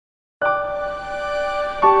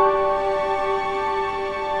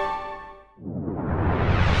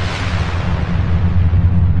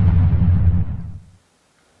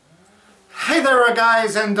there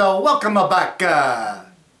guys, and welcome back.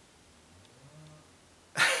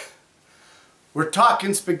 We're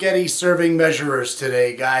talking spaghetti serving measurers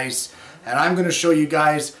today guys, and I'm going to show you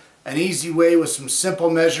guys an easy way with some simple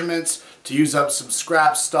measurements to use up some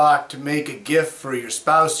scrap stock to make a gift for your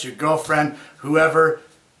spouse, your girlfriend, whoever.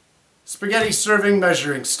 Spaghetti serving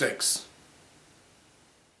measuring sticks.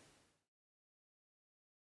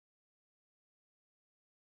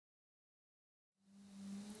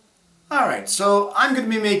 Alright, so I'm going to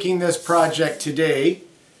be making this project today,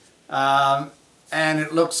 and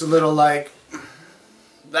it looks a little like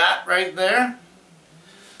that right there.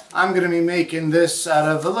 I'm going to be making this out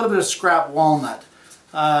of a little bit of scrap walnut.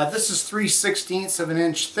 This is 3/16 of an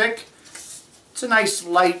inch thick. It's a nice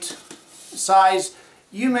light size.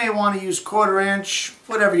 You may want to use 1/4 inch,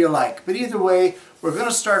 whatever you like, but either way, we're going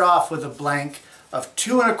to start off with a blank of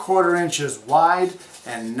 2 1/4 inches wide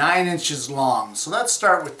and 9 inches long. So let's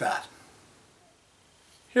start with that.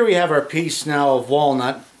 Here we have our piece now of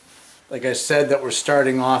walnut, like I said, that we're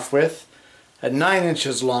starting off with, at 9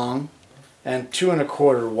 inches long and 2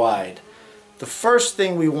 1/4 wide. The first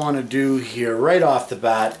thing we want to do here right off the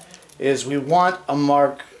bat is we want a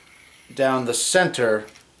mark down the center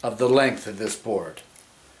of the length of this board.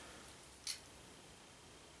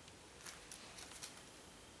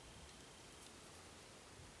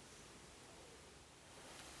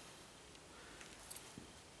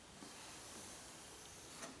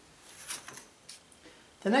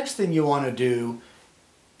 The next thing you want to do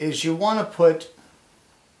is you want to put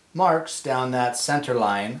marks down that center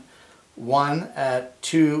line, one at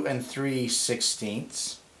 2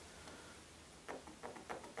 3/16,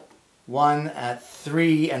 one at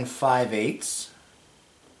 3 5/8,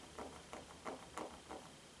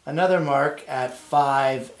 another mark at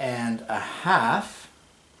 5 1/2,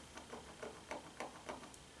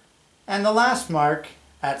 and the last mark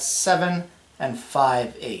at 7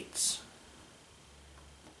 5/8.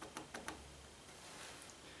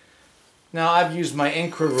 Now I've used my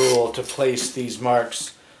Incra rule to place these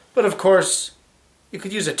marks, but of course you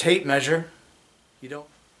could use a tape measure.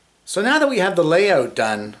 So now that we have the layout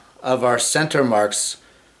done of our center marks,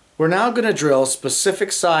 we're now going to drill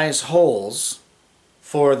specific size holes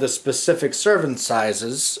for the specific serving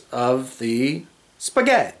sizes of the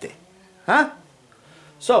spaghetti.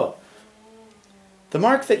 So the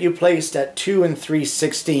mark that you placed at 2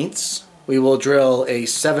 3/16, we will drill a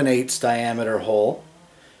 7/8 diameter hole.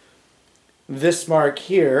 This mark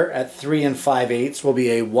here at 3 5/8 will be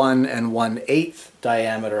a 1 1/8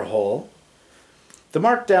 diameter hole. The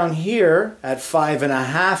mark down here at 5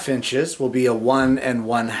 1/2 inches will be a 1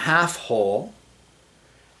 1/2 hole.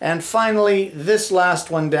 And finally, this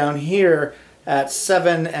last one down here at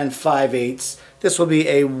 7 5/8, this will be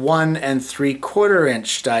a 1 3/4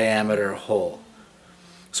 inch diameter hole.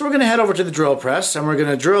 So we're going to head over to the drill press and we're going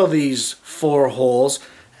to drill these 4 holes,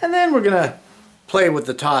 and then we're going to play with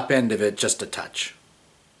the top end of it just a touch.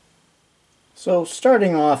 So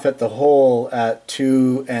starting off at the hole at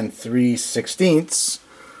 2 3/16,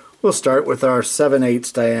 we'll start with our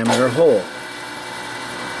 7/8 diameter hole.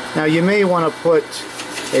 Now you may want to put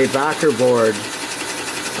a backer board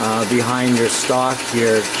behind your stock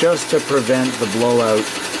here just to prevent the blowout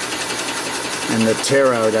and the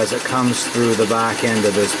tear out as it comes through the back end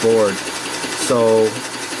of this board. So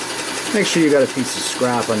make sure you got a piece of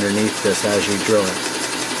scrap underneath this as you drill it.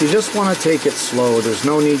 You just want to take it slow. There's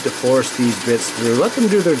no need to force these bits through. Let them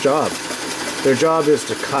do their job. Their job is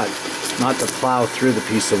to cut, not to plow through the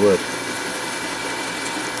piece of wood.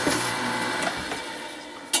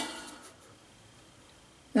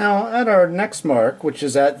 Now at our next mark, which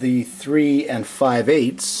is at the 3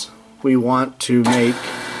 5/8, we want to make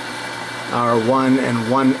our 1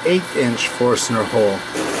 1/8 inch Forstner hole.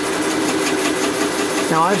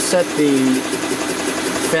 Now I've set the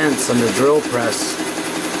fence on the drill press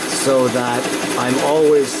so that I'm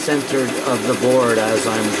always centered of the board as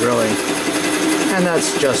I'm drilling, and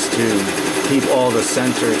that's just to keep all the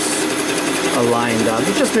centers aligned up.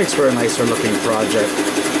 It just makes for a nicer looking project.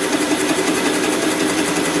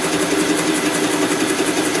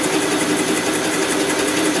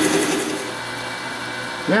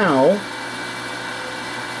 Now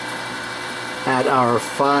at our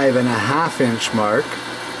 5 1/2 inch mark,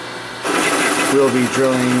 we'll be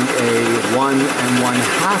drilling a 1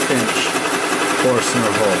 1/2 inch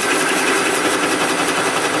Forstner hole.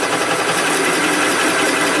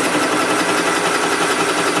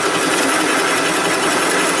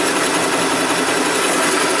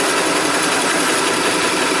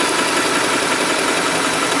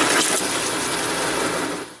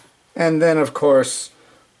 And then of course,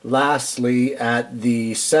 lastly at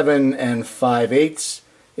the 7 5/8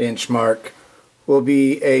 inch mark, will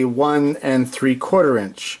be a 1 3/4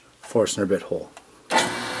 inch Forstner bit hole.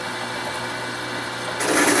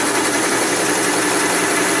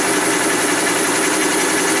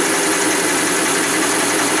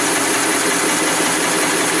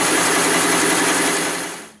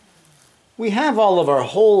 We have all of our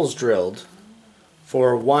holes drilled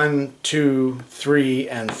for 1, 2, 3,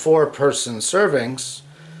 and 4 person servings.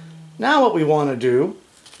 Now what we want to do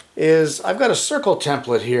is, I've got a circle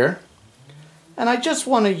template here, and I just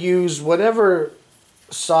want to use whatever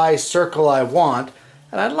size circle I want,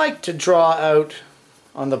 and I'd like to draw out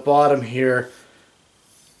on the bottom here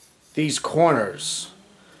these corners.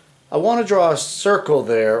 I want to draw a circle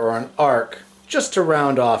there, or an arc, just to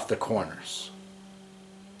round off the corners.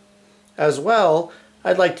 As well,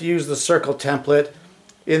 I'd like to use the circle template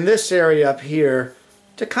in this area up here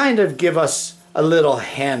to kind of give us a little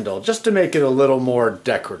handle, just to make it a little more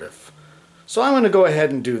decorative. So I'm going to go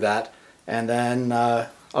ahead and do that, and then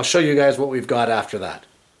I'll show you guys what we've got after that.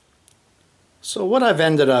 So what I've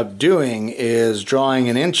ended up doing is drawing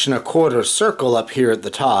an 1 1/4 circle up here at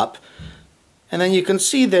the top, and then you can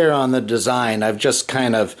see there on the design I've just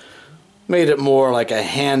kind of made it more like a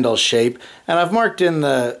handle shape, and I've marked in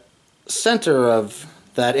the center of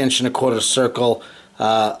that 1 1/4 circle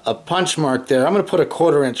a punch mark there. I'm going to put a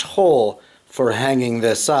 1/4 inch hole for hanging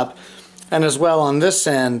this up, and as well on this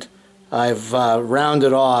end I've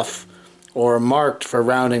rounded off, or marked for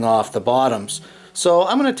rounding off the bottoms. So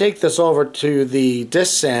I'm going to take this over to the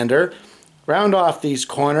disc sander, round off these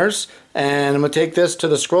corners, and I'm going to take this to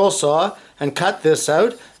the scroll saw and cut this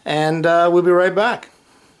out, and we'll be right back.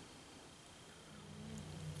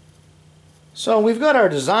 So we've got our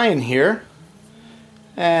design here,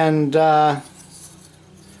 and I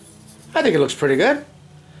think it looks pretty good.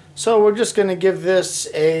 So we're just going to give this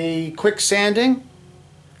a quick sanding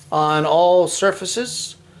on all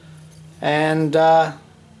surfaces, and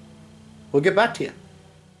we'll get back to you.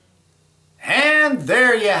 And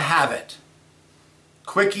there you have it.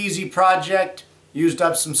 Quick, easy project. Used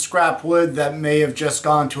up some scrap wood that may have just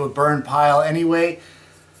gone to a burn pile anyway.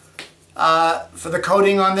 For the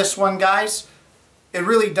coating on this one, guys, it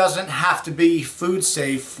really doesn't have to be food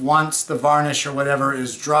safe. Once the varnish or whatever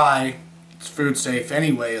is dry, it's food safe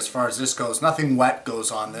anyway as far as this goes. Nothing wet goes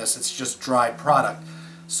on this, it's just dry product.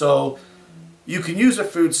 So you can use a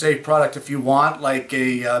food safe product if you want, like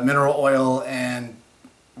a mineral oil and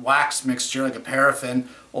wax mixture, like a paraffin,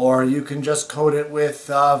 or you can just coat it with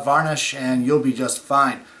varnish and you'll be just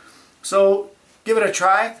fine. So give it a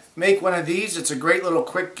try. Make one of these. It's a great little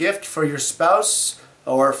quick gift for your spouse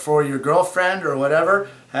or for your girlfriend or whatever,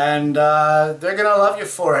 and they're gonna love you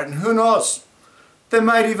for it, and who knows, they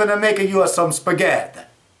might even make you some spaghetti.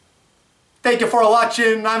 Thank you for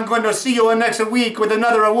watching. I'm going to see you next week with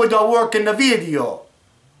another woodworking video.